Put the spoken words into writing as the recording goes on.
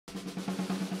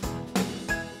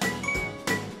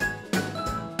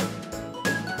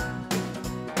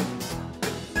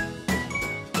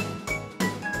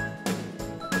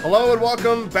Hello and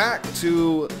welcome back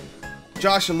to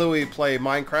Josh and Louie Play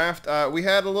Minecraft. We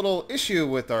had a little issue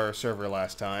with our server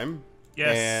last time.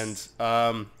 Yes.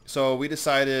 And so we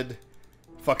decided,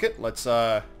 fuck it, let's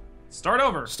start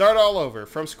over. Start all over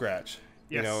from scratch.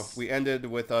 Yes. You know, we ended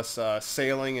with us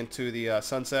sailing into the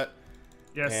sunset.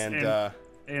 Yes.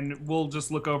 And we'll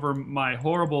just look over my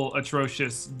horrible,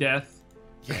 atrocious death.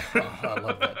 Yeah, I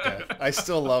love that death. I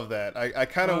still love that. I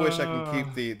kind of wish I could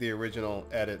keep the original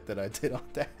edit that I did on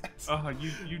that. Oh, you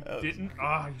didn't?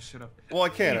 Ah, you should have. Well, I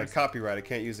can't. Copyright. I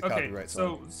can't use the copyright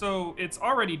song. So it's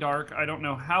already dark. I don't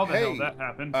know how the hell that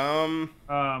happened.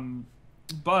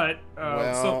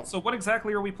 So what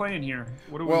exactly are we playing here?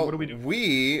 What do we do?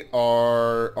 We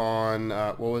are on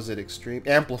what was it? Extreme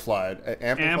amplified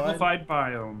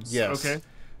biomes. Yes. Okay.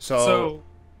 So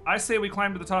I say we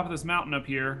climb to the top of this mountain up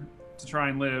here to try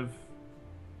and live.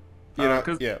 Yeah.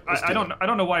 I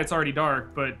don't know why it's already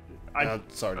dark, but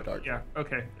it's already dark. Yeah.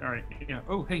 Okay. All right. Yeah.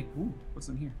 Oh, hey. Ooh, what's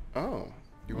in here? Oh,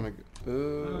 you want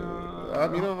to?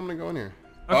 I'm gonna go in here.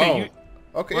 Okay.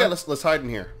 Okay. Yeah. Let's hide in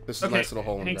here. This is a nice little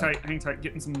hole in the Hang tight.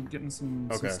 Getting some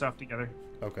stuff together.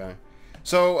 Okay.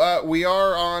 So we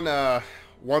are on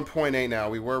 1.8 now.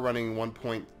 We were running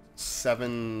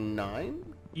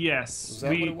 1.79. Yes. Is that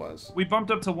what it was? We bumped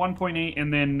up to 1.8,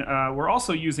 and then we're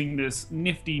also using this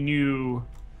nifty new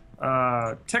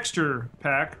texture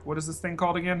pack. What is this thing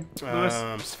called again, Lewis?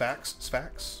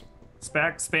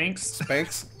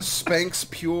 Spanx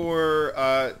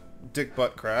Pure Dick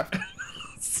Butt Craft.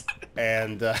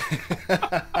 And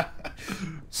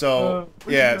so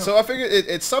I figured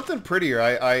it's something prettier.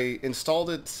 I installed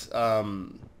it.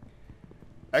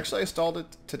 Actually, I installed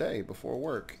it today before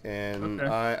work, and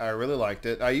I really liked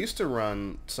it. I used to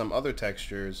run some other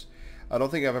textures. I don't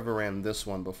think I've ever ran this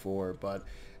one before, but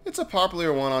it's a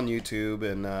popular one on YouTube,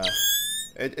 and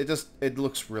it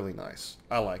looks really nice.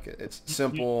 I like it. It's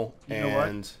simple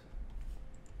and.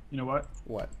 You know what?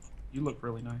 What? You look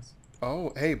really nice.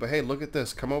 Oh, hey, look at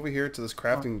this. Come over here to this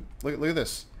crafting. Look at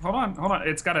this. Hold on.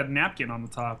 It's got a napkin on the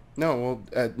top. No,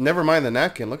 well, never mind the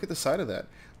napkin. Look at the side of that.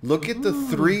 Look at the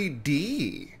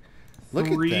 3D. Look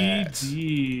at that.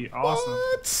 3D. Awesome.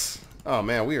 What? Oh,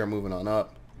 man, we are moving on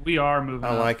up. We are moving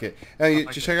up. I like it. Hey, you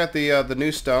check out the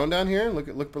new stone down here?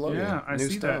 Look below you. Yeah, I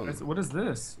see stone. that. What is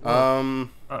this?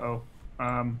 Uh-oh.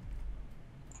 I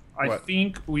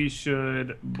think we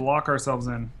should block ourselves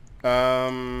in.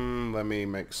 Let me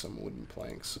make some wooden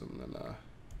planks and then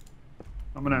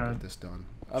I'm gonna get this done.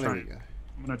 Oh, there we go.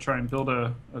 I'm gonna try and build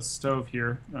a stove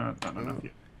here. I don't know if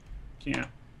you can't.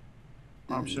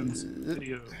 Options,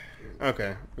 video.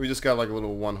 Okay, we just got like a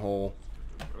little one hole.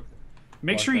 Okay.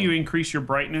 Make sure you increase your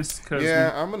brightness, because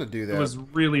I'm gonna do that. It was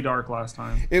really dark last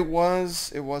time. It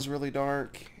was really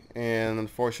dark, and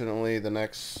unfortunately the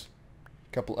next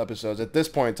couple episodes, at this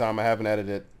point in time, I haven't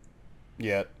edited it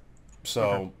yet.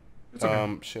 So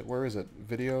shit, where is it?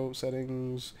 Video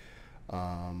settings,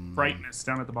 brightness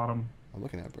down at the bottom. I'm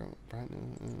looking at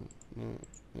brightness,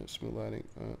 smooth lighting,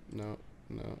 no,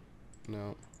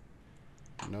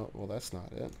 well, that's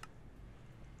not it.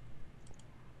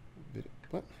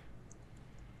 What?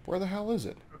 Where the hell is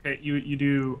it? Okay, you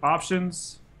do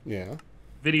options. Yeah.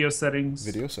 Video settings.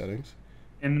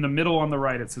 And in the middle on the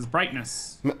right, it says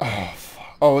brightness.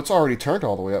 Oh, it's already turned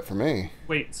all the way up for me.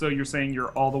 Wait, so you're saying you're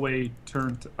all the way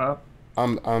turned up?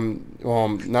 I'm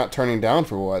not turning down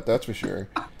for what, that's for sure.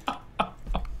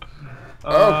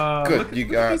 Oh, good.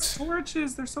 Look at these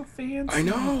torches. They're so fancy. I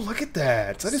know. Look at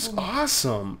that. That is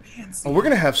awesome. Fancy. Oh, we're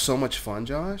gonna have so much fun,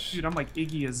 Josh. Dude, I'm like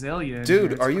Iggy Azalea.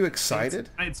 Dude, are you excited?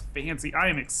 Fancy. It's fancy. I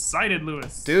am excited,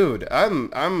 Lewis. Dude,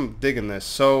 I'm digging this.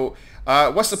 So,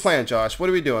 what's the plan, Josh? What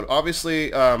are we doing?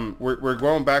 Obviously, we're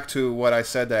going back to what I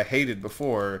said that I hated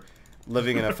before,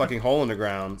 living in a fucking hole in the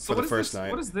ground for the first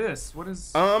night. What is this? What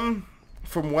is?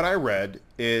 From what I read,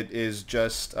 it is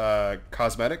just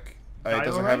cosmetic. It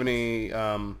doesn't have any,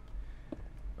 yeah.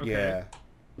 It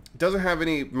doesn't have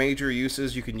any major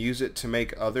uses. You can use it to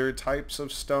make other types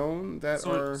of stone that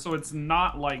are... So it's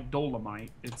not like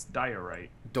dolomite, it's diorite.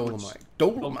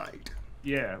 Dolomite.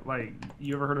 Yeah, like,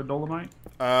 you ever heard of dolomite?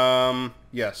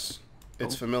 Yes.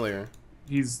 It's familiar.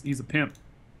 He's a pimp.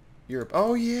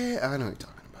 Oh, yeah, I know what you're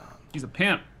talking about. He's a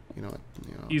pimp. You know.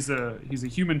 He's a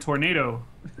human tornado.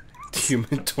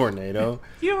 Human tornado.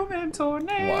 Human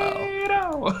tornado.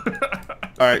 Wow.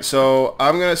 All right, so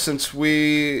I'm gonna, since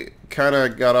we kind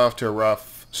of got off to a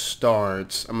rough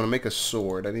start, I'm gonna make a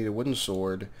sword. I need a wooden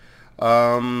sword.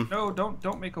 No,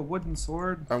 don't make a wooden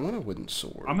sword. I want a wooden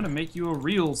sword. I'm gonna make you a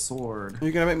real sword.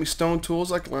 You're gonna make me stone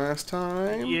tools like last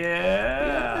time?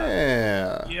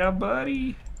 Yeah. Yeah,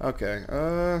 buddy. Okay.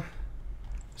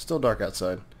 Still dark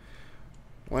outside.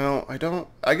 Well, I don't.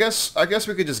 I guess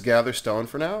we could just gather stone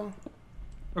for now.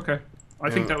 Okay. I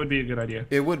think that would be a good idea.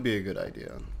 It would be a good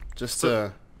idea. Just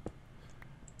so,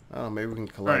 I don't know, maybe we can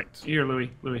collect. All right, here,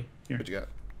 Louis. Here. What you got?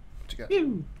 What you got?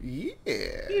 Pew. Yeah.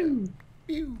 Pew.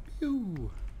 Pew, pew.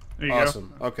 There you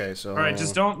awesome. go. Okay, so. All right,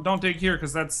 just don't dig here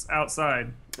because that's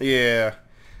outside. Yeah.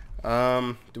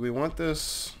 Do we want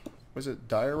this? Was it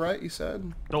diorite? You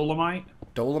said. Dolomite.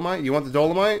 Dolomite? You want the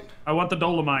dolomite? I want the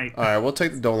dolomite. All right, we'll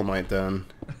take the dolomite then.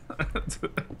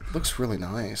 Looks really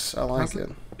nice. I like it.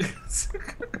 It's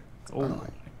old.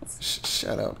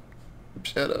 Shut up.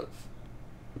 Shut up.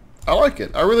 I like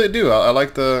it. I really do. I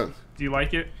like the... Do you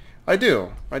like it? I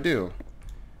do. I do.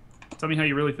 Tell me how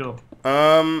you really feel.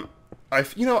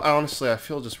 Honestly, I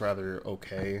feel just rather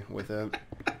okay with it.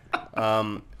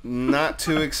 Not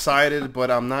too excited,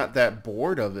 but I'm not that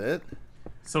bored of it.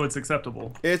 So it's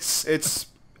acceptable. It's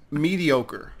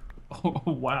mediocre. Oh,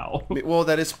 wow. Well,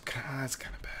 that's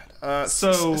kind of bad.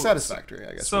 So satisfactory,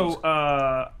 I guess. So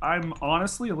I'm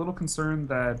honestly a little concerned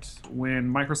that when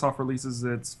Microsoft releases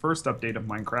its first update of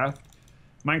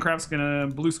Minecraft's gonna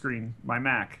blue screen my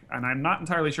Mac, and I'm not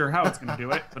entirely sure how it's gonna do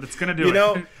it, but it's gonna do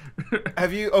it.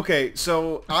 Okay,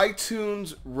 so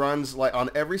iTunes runs like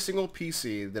on every single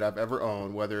PC that I've ever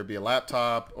owned, whether it be a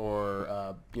laptop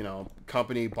or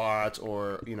company bought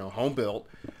or home built.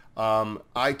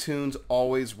 iTunes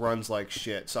always runs like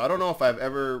shit. So I don't know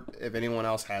if anyone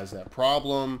else has that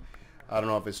problem. I don't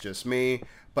know if it's just me,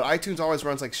 but iTunes always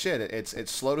runs like shit.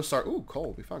 It's slow to start. Ooh,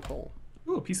 coal. We found coal.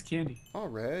 Ooh, a piece of candy.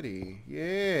 Already.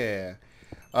 Yeah.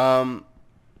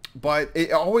 But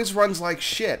it always runs like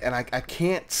shit, and I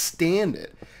can't stand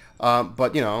it.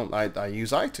 But, I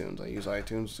use iTunes. I use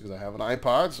iTunes because I have an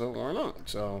iPod, so why not?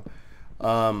 So,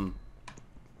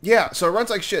 yeah, so it runs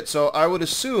like shit. So I would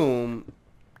assume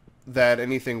that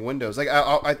anything Windows... Like,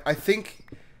 I think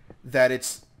that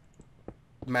it's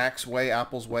Mac's way,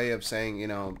 Apple's way of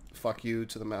saying, fuck you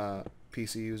to the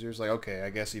PC users. Like, okay, I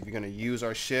guess if you're going to use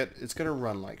our shit, it's going to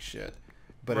run like shit.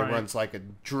 But it runs like a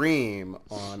dream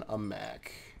on a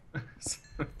Mac.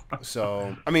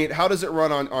 So, I mean, how does it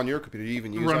run on your computer? Do you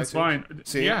even use it? Runs fine.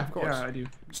 See? Yeah, of course. Yeah, I do.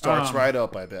 Starts right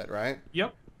up, I bet, right?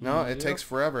 Yep. No, it takes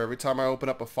forever. Every time I open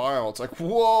up a file, it's like,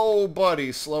 whoa,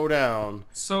 buddy, slow down.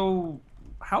 So,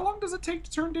 how long does it take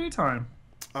to turn daytime?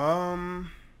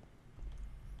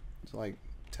 It's like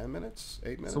 10 minutes,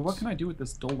 8 minutes. So what can I do with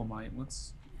this dolomite?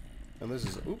 Let's... And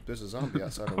there's a zombie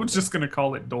outside. I'm just gonna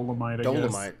call it dolomite. I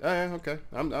guess. Okay,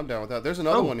 I'm down with that. There's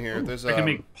another one here. There's I can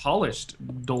make polished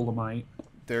dolomite.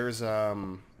 There's a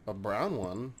brown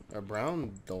one, a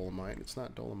brown dolomite. It's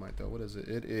not dolomite though. What is it?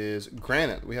 It is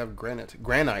granite. We have granite.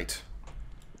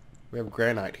 We have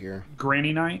granite here.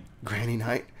 Granny night. Granny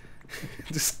night.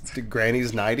 Just the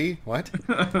granny's nighty. What?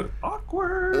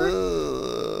 Awkward.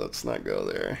 Let's not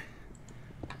go there.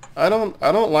 I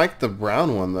don't like the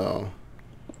brown one though.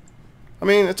 I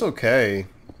mean, it's okay.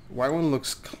 White one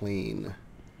looks clean.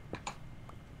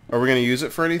 Are we gonna use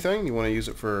it for anything? You want to use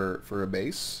it for a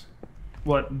base?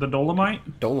 What, the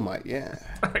dolomite? Dolomite, yeah.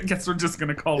 I guess we're just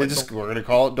gonna call it. We're gonna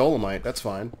call it dolomite. That's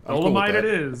fine. Dolomite it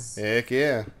is. Heck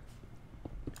yeah.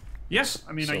 Yes,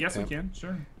 I mean, I guess we can.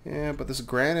 Sure. Yeah, but this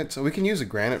granite, so we can use a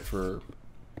granite for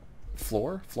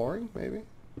flooring, maybe.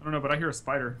 I don't know, but I hear a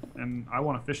spider, and I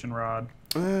want a fishing rod.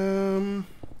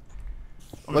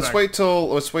 Let's wait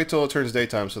till it turns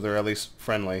daytime, so they're at least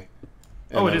friendly.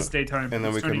 And it is daytime. And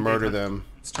then we can murder them.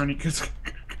 It's turning.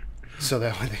 So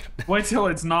that way they... Wait till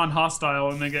it's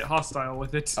non-hostile and they get hostile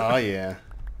with it. Oh yeah.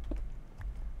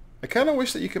 I kind of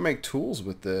wish that you could make tools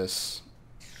with this,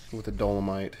 with the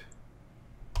dolomite.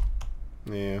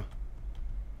 Yeah.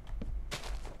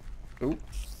 Oop.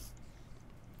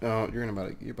 Oh, you're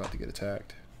about to get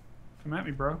attacked. Come at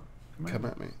me, bro. Come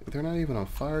at me. They're not even on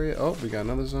fire yet. Oh, we got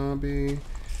another zombie.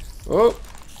 Oh.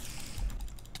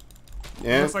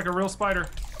 Yeah. Looks like a real spider.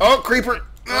 Oh, creeper!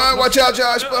 Watch out,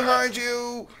 Josh! Behind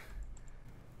you!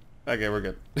 Okay, we're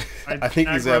good. I think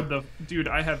he's dude,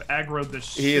 I have aggroed the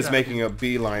shit. He is making a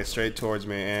beeline straight towards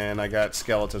me, and I got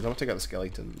skeletons. I'm gonna take out the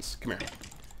skeletons. Come here.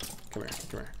 Come here.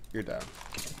 Come here. You're down.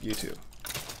 You too.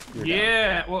 You're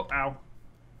down. Well, ow.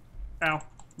 Ow.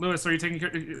 Lewis, are you taking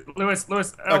care? Lewis. Oh,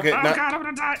 okay. Oh God, I'm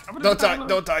gonna die. Don't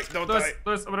die.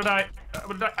 Lewis, I'm gonna die.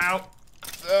 Ow.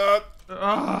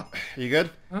 You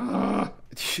good?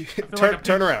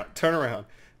 Turn around.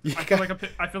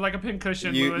 I feel like a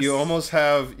pincushion. Lewis. You almost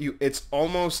have It's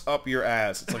almost up your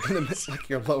ass. It's like in the like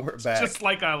your lower back. Just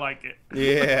like I like it.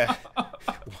 Yeah.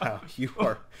 Wow. You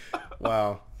are.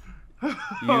 Wow.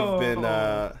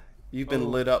 You've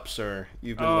been lit up, sir.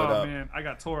 You've been lit up. Oh man, I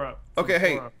got tore up.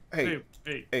 Okay. Hey.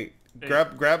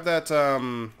 grab that.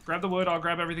 Grab the wood. I'll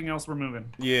grab everything else. We're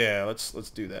moving. Yeah, let's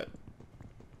do that.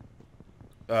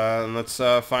 And let's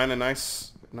find a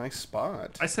nice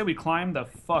spot. I say we climb the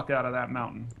fuck out of that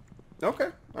mountain. Okay,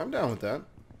 I'm down with that.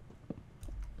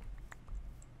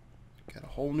 Got a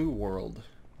whole new world.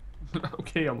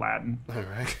 Okay, Aladdin. All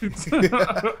right.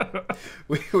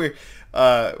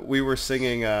 we were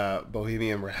singing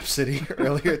Bohemian Rhapsody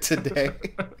earlier today.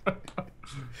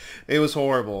 It was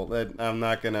horrible. That I'm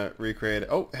not gonna recreate it.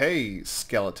 Oh, hey,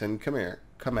 skeleton, come here.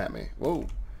 Come at me. Whoa.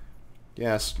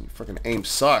 Yes, freaking aim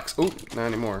sucks. Oh, not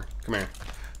anymore. Come here.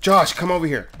 Josh, come over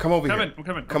here. Come over here. I'm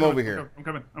coming. Come over here. I'm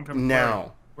coming.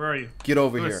 Now. Where are you? Get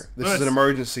over here. This is an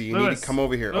emergency. You need to come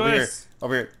over here. Over here.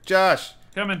 Over here. Josh.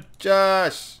 Coming.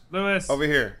 Josh. Lewis. Over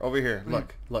here. Over here.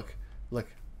 Look over there.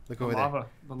 The lava.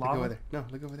 Look over there. No,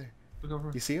 look over there. Look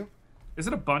over. You see him? Is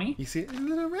it a bunny? You see it? It's a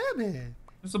little rabbit.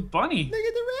 There's a bunny. Look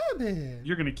at the rabbit.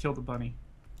 You're gonna kill the bunny.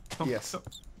 Yes.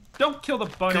 Don't kill the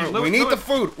bunny. We need the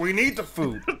food. We need the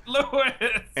food. Lewis.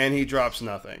 And he drops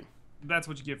nothing. That's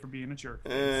what you get for being a jerk.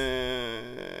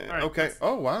 Right, okay.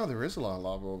 Oh, wow. There is a lot of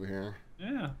lava over here.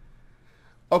 Yeah.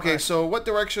 Okay, so what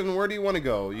direction? Where do you want to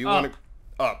go? You want to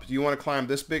up? Do you want to climb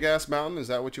this big ass mountain? Is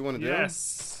that what you want to do?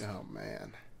 Yes. Oh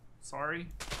man. Sorry.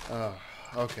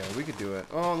 Okay, we could do it.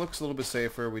 Oh, it looks a little bit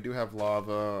safer. We do have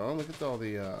lava. Oh, look at all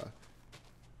the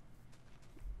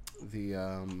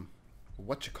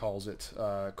what you calls it?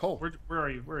 Coal. Where are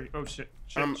you? Where are you? Oh shit.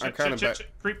 I'm kind of back.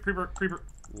 Creeper.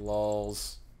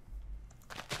 Lols.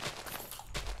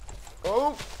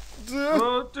 Oh,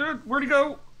 dude, where'd he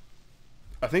go?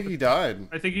 I think he died.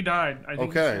 I think he died. I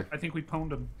think we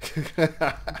pwned him.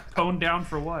 Pwned down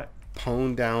for what?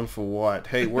 Pwned down for what?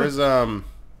 Hey, where's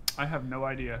I have no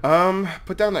idea.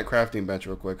 Put down that crafting bench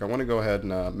real quick. I want to go ahead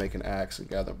and make an axe and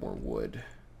gather more wood.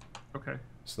 Okay.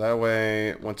 So that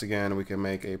way, once again, we can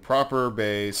make a proper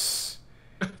base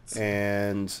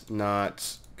and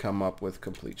not come up with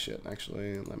complete shit.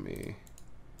 Actually, let me...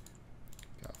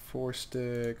 Got 4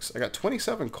 sticks. I got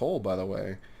 27 coal, by the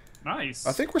way. Nice.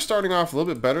 I think we're starting off a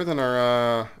little bit better than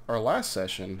our last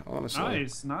session, honestly.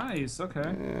 Nice. Okay.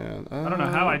 Yeah, I don't know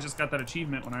how I just got that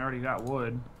achievement when I already got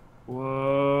wood.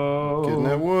 Whoa. Getting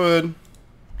that wood.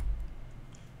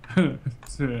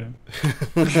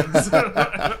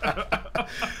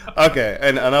 Okay,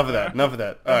 and enough of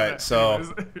that. All right,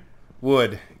 so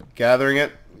wood, gathering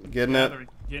it, getting it.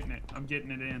 I'm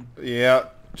getting it in. Yeah,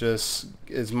 just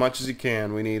as much as you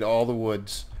can. We need all the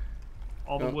woods.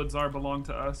 All the woods belong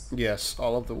to us. Yes,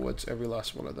 all of the woods, every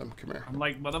last one of them. Come here. I'm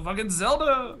like motherfucking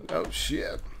Zelda. Oh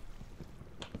shit.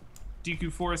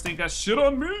 DQ Forest ain't got shit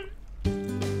on me.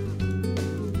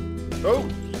 Oh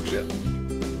shit.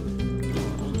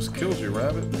 Almost killed you,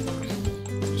 rabbit.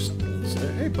 Just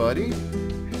stay. Hey, buddy.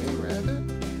 Hey, rabbit.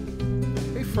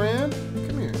 Hey, friend.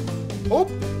 Come here. Oh,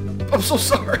 I'm so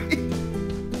sorry.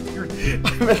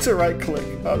 I meant to right click.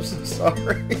 I'm so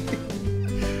sorry.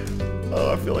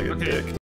 Oh, I feel like a dick.